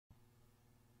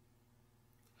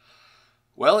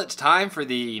Well, it's time for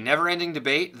the never-ending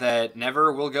debate that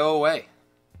never will go away.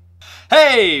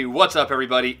 Hey, what's up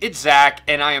everybody? It's Zach,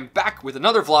 and I am back with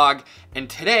another vlog, and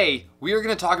today we are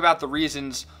going to talk about the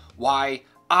reasons why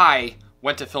I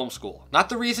went to film school. Not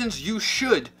the reasons you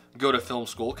should go to film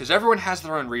school, because everyone has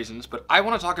their own reasons, but I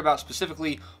want to talk about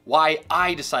specifically why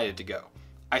I decided to go.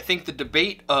 I think the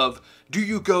debate of do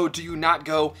you go, do you not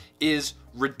go is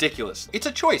ridiculous. It's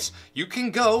a choice. You can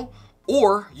go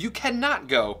or you cannot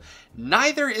go.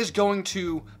 Neither is going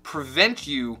to prevent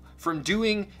you from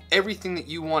doing everything that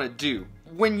you want to do.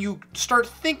 When you start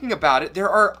thinking about it, there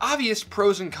are obvious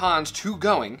pros and cons to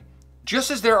going,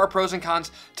 just as there are pros and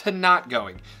cons to not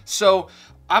going. So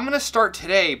I'm going to start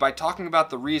today by talking about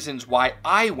the reasons why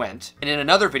I went, and in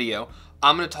another video,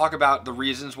 I'm going to talk about the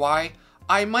reasons why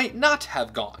I might not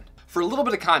have gone. For a little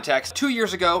bit of context, 2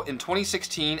 years ago in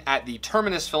 2016 at the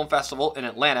TERMINUS Film Festival in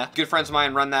Atlanta, good friends of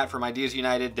mine run that from Ideas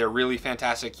United. They're really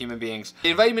fantastic human beings. They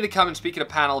invited me to come and speak at a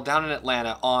panel down in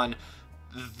Atlanta on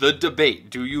the debate.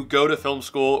 Do you go to film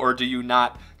school or do you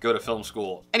not go to film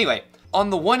school? Anyway, on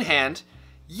the one hand,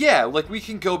 yeah, like we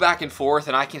can go back and forth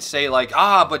and I can say like,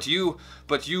 but you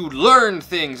learn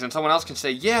things, and someone else can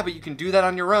say, yeah, but you can do that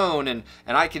on your own, and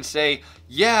I can say,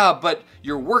 yeah, but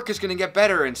your work is gonna get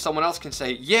better, and someone else can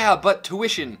say, yeah, but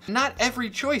tuition. Not every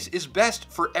choice is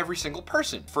best for every single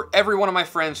person. For every one of my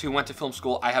friends who went to film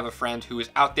school, I have a friend who is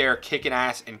out there kicking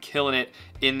ass and killing it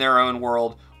in their own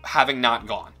world, having not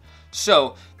gone.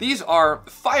 So these are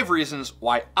 5 reasons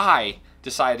why I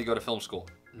decided to go to film school.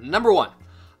 Number 1.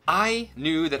 I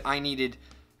knew that I needed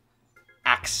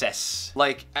access.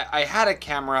 Like, I had a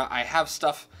camera, I have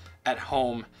stuff at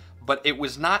home, but it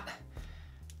was not,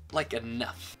 like,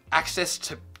 enough. Access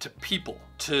to people,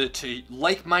 to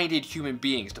like-minded human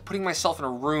beings, to putting myself in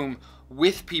a room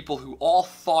with people who all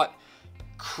thought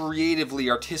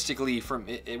creatively, artistically,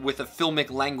 with a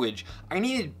filmic language. I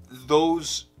needed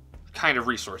those kind of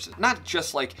resources, not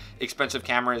just like expensive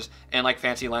cameras and like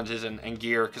fancy lenses and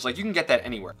gear, because like you can get that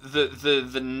anywhere.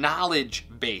 The knowledge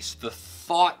base, the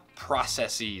thought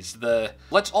processes,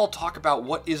 let's all talk about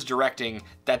what is directing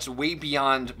that's way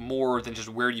beyond more than just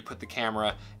where do you put the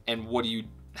camera and what do you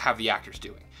have the actors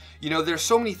doing. You know, there's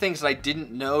so many things that I didn't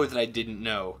know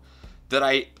that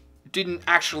I didn't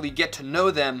actually get to know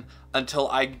them until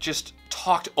I just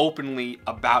talked openly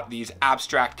about these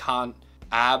abstract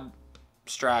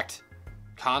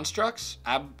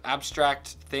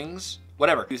things,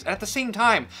 whatever. And at the same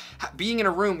time, being in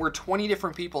a room where 20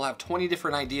 different people have 20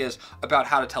 different ideas about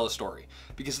how to tell a story.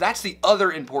 Because that's the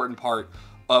other important part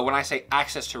when I say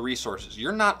access to resources.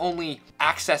 You're not only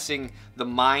accessing the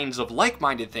minds of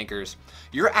like-minded thinkers,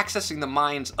 you're accessing the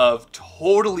minds of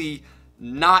totally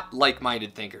not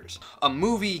like-minded thinkers. A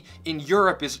movie in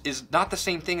Europe is not the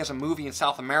same thing as a movie in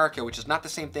South America, which is not the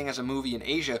same thing as a movie in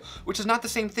Asia, which is not the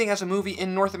same thing as a movie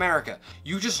in North America.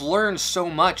 You just learn so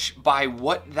much by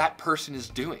what that person is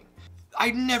doing. I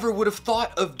never would have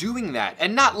thought of doing that,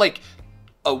 and not like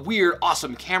a weird,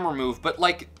 awesome camera move, but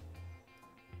like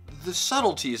the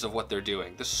subtleties of what they're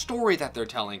doing, the story that they're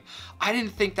telling. I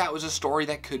didn't think that was a story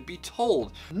that could be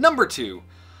told. Number 2,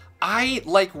 I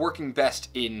like working best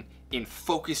in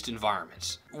focused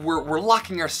environments. We're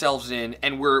locking ourselves in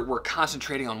and we're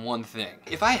concentrating on one thing.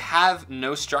 If I have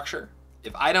no structure,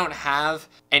 if I don't have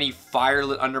any fire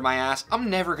lit under my ass, I'm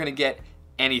never gonna get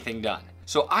anything done.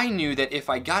 So I knew that if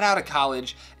I got out of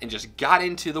college and just got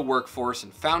into the workforce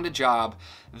and found a job,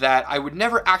 that I would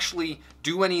never actually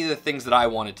do any of the things that I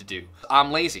wanted to do.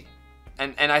 I'm lazy.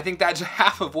 And I think that's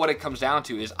half of what it comes down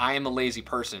to, is I am a lazy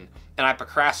person and I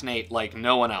procrastinate like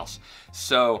no one else.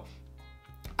 So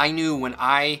I knew when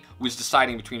I was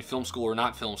deciding between film school or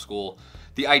not film school,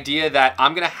 the idea that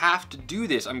I'm gonna have to do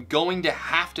this, I'm going to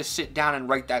have to sit down and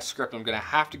write that script, I'm gonna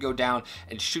have to go down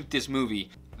and shoot this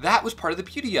movie, that was part of the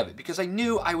beauty of it, because I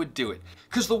knew I would do it.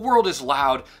 Because the world is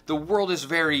loud, the world is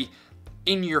very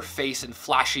in your face and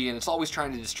flashy, and it's always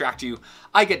trying to distract you.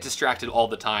 I get distracted all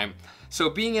the time. So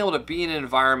being able to be in an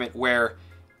environment where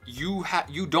you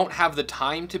don't have the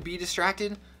time to be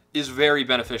distracted is very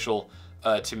beneficial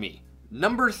to me.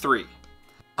 Number 3,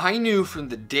 I knew from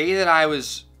the day that I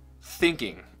was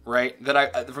thinking, right,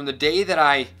 from the day that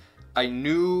I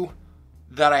knew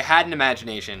that I had an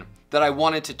imagination, that I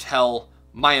wanted to tell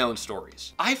my own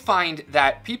stories. I find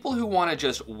that people who want to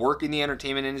just work in the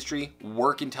entertainment industry,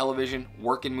 work in television,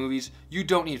 work in movies, you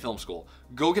don't need film school.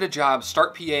 Go get a job,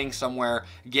 start PAing somewhere,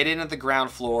 get in at the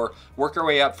ground floor, work your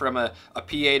way up from a PA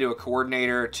to a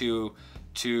coordinator to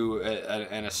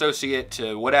an associate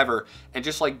to whatever, and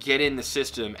just like get in the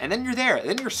system, and then you're there,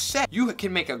 then you're set. You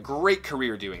can make a great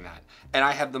career doing that, and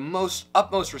I have the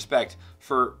utmost respect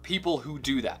for people who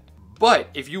do that. But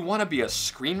if you want to be a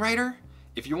screenwriter,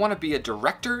 if you want to be a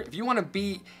director, if you want to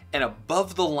be an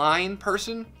above the line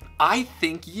person, I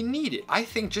think you need it. I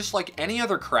think just like any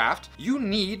other craft, you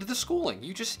need the schooling.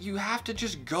 You have to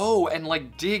just go and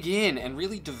like dig in and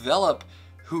really develop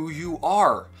who you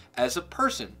are as a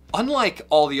person. Unlike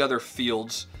all the other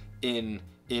fields in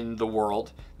the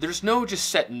world, there's no just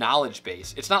set knowledge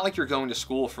base. It's not like you're going to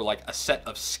school for like a set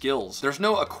of skills. There's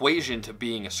no equation to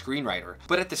being a screenwriter.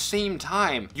 But at the same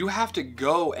time, you have to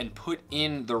go and put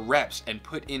in the reps and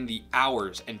put in the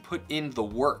hours and put in the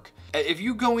work. If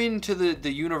you go into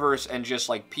the universe and just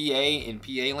like PA in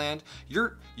PA land,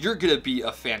 you're gonna be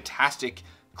a fantastic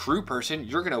crew person.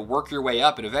 You're gonna work your way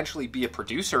up and eventually be a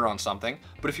producer on something.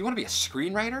 But if you wanna be a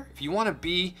screenwriter, if you wanna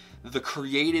be the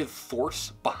creative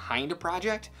force behind a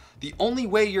project, the only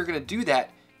way you're gonna do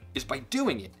that is by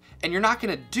doing it. And you're not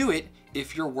gonna do it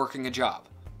if you're working a job.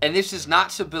 And this is not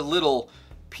to belittle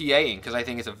PAing, because I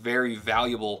think it's a very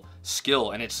valuable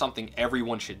skill and it's something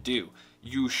everyone should do.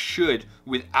 You should,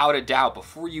 without a doubt,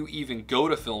 before you even go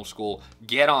to film school,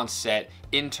 get on set,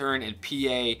 intern and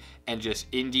PA, and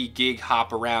just indie gig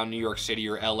hop around New York City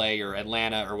or LA or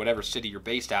Atlanta or whatever city you're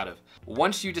based out of.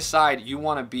 Once you decide you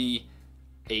want to be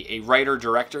a writer,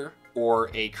 director, or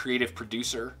a creative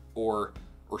producer, or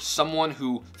someone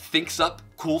who thinks up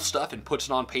cool stuff and puts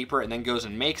it on paper and then goes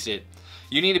and makes it,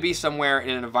 you need to be somewhere in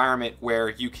an environment where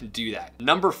you can do that.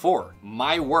 Number 4,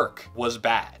 my work was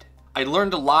bad. I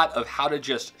learned a lot of how to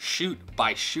just shoot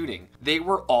by shooting. They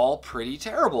were all pretty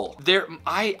terrible.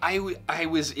 I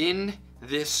was in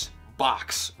this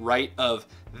box, right, of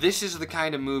this is the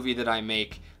kind of movie that I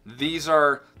make. These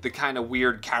are the kind of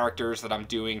weird characters that I'm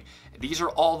doing. These are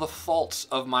all the faults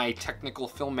of my technical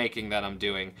filmmaking that I'm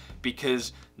doing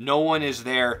because no one is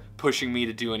there pushing me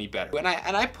to do any better. And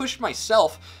I pushed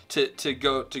myself to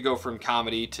go from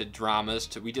comedy to dramas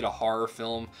to, we did a horror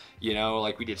film, you know,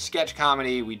 like we did sketch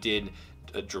comedy, we did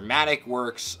dramatic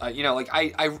works, you know, like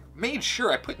I made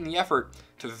sure I put in the effort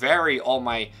to vary all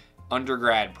my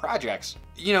undergrad projects.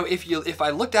 You know, if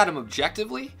I looked at them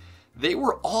objectively, they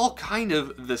were all kind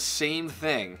of the same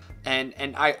thing.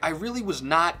 And I really was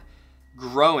not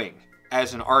growing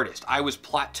as an artist. I was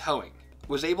plateauing.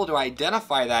 Was able to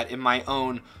identify that in my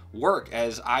own work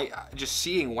as I just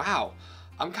seeing, wow,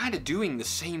 I'm kind of doing the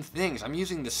same things. I'm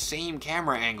using the same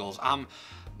camera angles.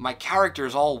 My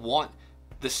characters all want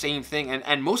the same thing,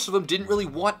 and most of them didn't really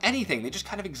want anything. They just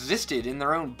kind of existed in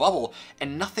their own bubble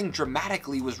and nothing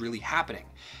dramatically was really happening.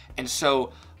 And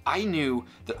so I knew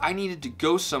that I needed to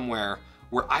go somewhere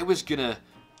where I was gonna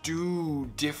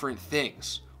do different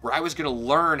things, where I was gonna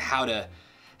learn how to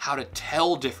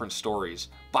tell different stories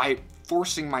by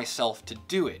forcing myself to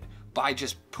do it, by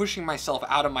just pushing myself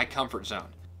out of my comfort zone.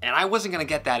 And I wasn't gonna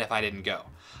get that if I didn't go.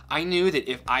 I knew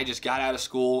that if I just got out of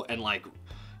school and, like,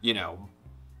 you know,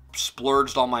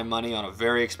 splurged all my money on a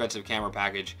very expensive camera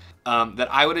package, that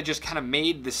I would have just kind of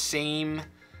made the same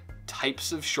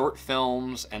types of short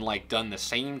films and like done the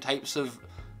same types of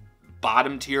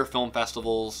bottom tier film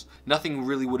festivals. Nothing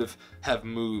really would have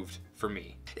moved for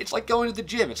me. It's like going to the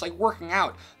gym. It's like working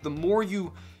out. The more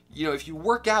you know, if you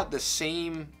work out the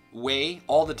same way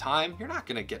all the time, you're not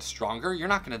gonna get stronger, you're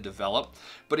not gonna develop.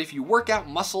 But if you work out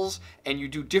muscles and you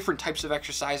do different types of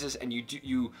exercises and you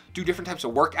do different types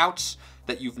of workouts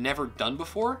that you've never done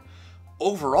before,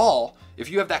 overall, if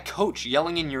you have that coach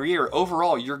yelling in your ear,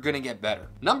 overall, you're gonna get better.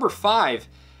 Number 5,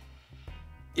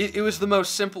 it was the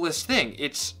most simplest thing.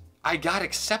 I got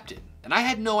accepted. And I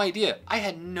had no idea. I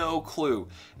had no clue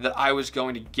that I was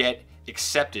going to get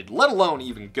accepted, let alone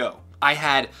even go. I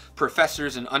had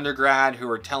professors in undergrad who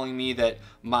were telling me that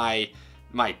my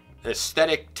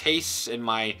aesthetic tastes and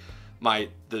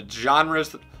the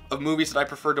genres of movies that I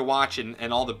preferred to watch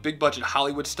and all the big budget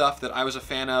Hollywood stuff that I was a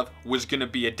fan of was gonna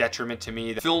be a detriment to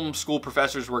me. The film school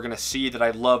professors were gonna see that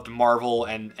I loved Marvel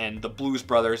and the Blues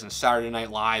Brothers and Saturday Night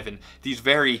Live and these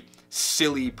very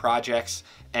silly projects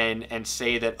and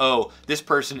say that, oh, this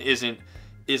person isn't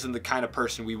the kind of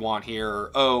person we want here,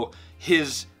 or oh,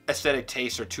 his aesthetic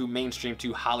tastes are too mainstream,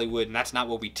 too Hollywood, and that's not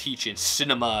what we teach in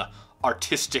cinema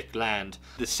artistic land.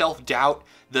 The self-doubt,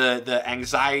 the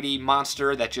anxiety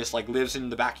monster that just like lives in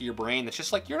the back of your brain that's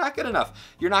just like, you're not good enough,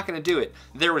 you're not gonna do it.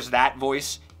 There was that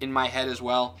voice in my head as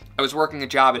well. I was working a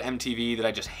job at MTV that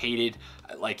I just hated,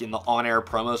 like in the on-air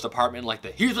promos department, like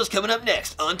here's what's coming up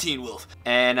next on Teen Wolf.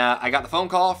 And I got the phone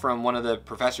call from one of the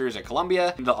professors at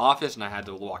Columbia in the office, and I had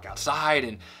to walk outside,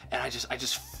 and I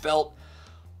just felt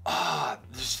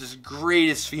just this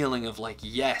greatest feeling of like,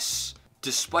 yes,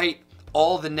 despite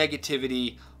all the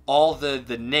negativity, all the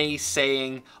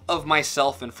naysaying of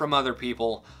myself and from other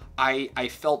people, I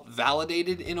felt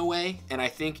validated in a way, and I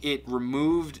think it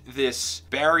removed this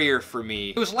barrier for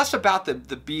me. It was less about the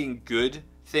being good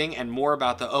thing and more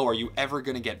about the, oh, are you ever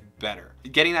gonna get better?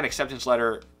 Getting that acceptance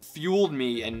letter fueled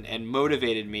me and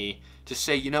motivated me to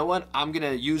say, you know what, I'm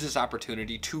gonna use this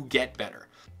opportunity to get better.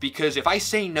 Because if I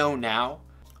say no now,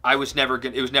 it was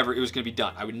gonna be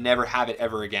done. I would never have it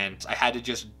ever again. I had to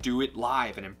just do it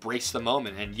live and embrace the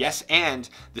moment and yes, and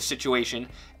the situation,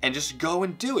 and just go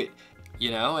and do it, you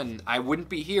know? And I wouldn't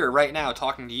be here right now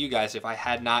talking to you guys if I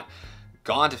had not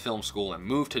gone to film school and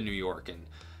moved to New York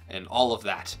and all of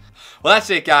that. Well, that's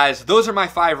it, guys. Those are my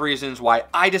 5 reasons why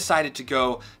I decided to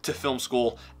go to film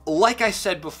school. Like I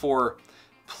said before,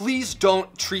 please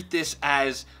don't treat this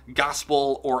as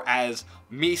gospel or as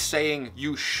me saying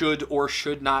you should or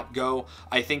should not go.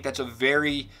 I think that's a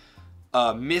very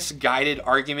misguided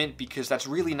argument because that's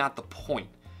really not the point.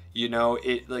 You know,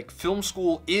 like film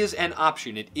school is an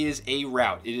option. It is a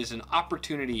route. It is an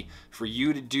opportunity for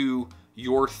you to do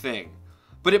your thing.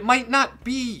 But it might not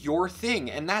be your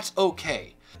thing, and that's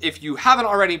okay. If you haven't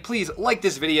already, please like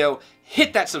this video,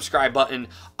 hit that subscribe button.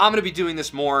 I'm gonna be doing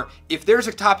this more. If there's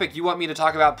a topic you want me to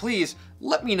talk about, please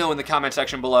let me know in the comment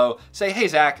section below. Say, hey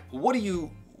Zach, what are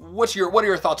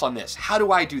your thoughts on this? How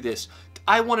do I do this?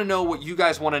 I wanna know what you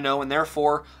guys wanna know, and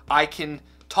therefore I can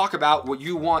talk about what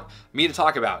you want me to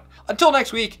talk about. Until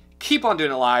next week, keep on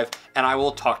doing it live, and I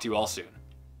will talk to you all soon.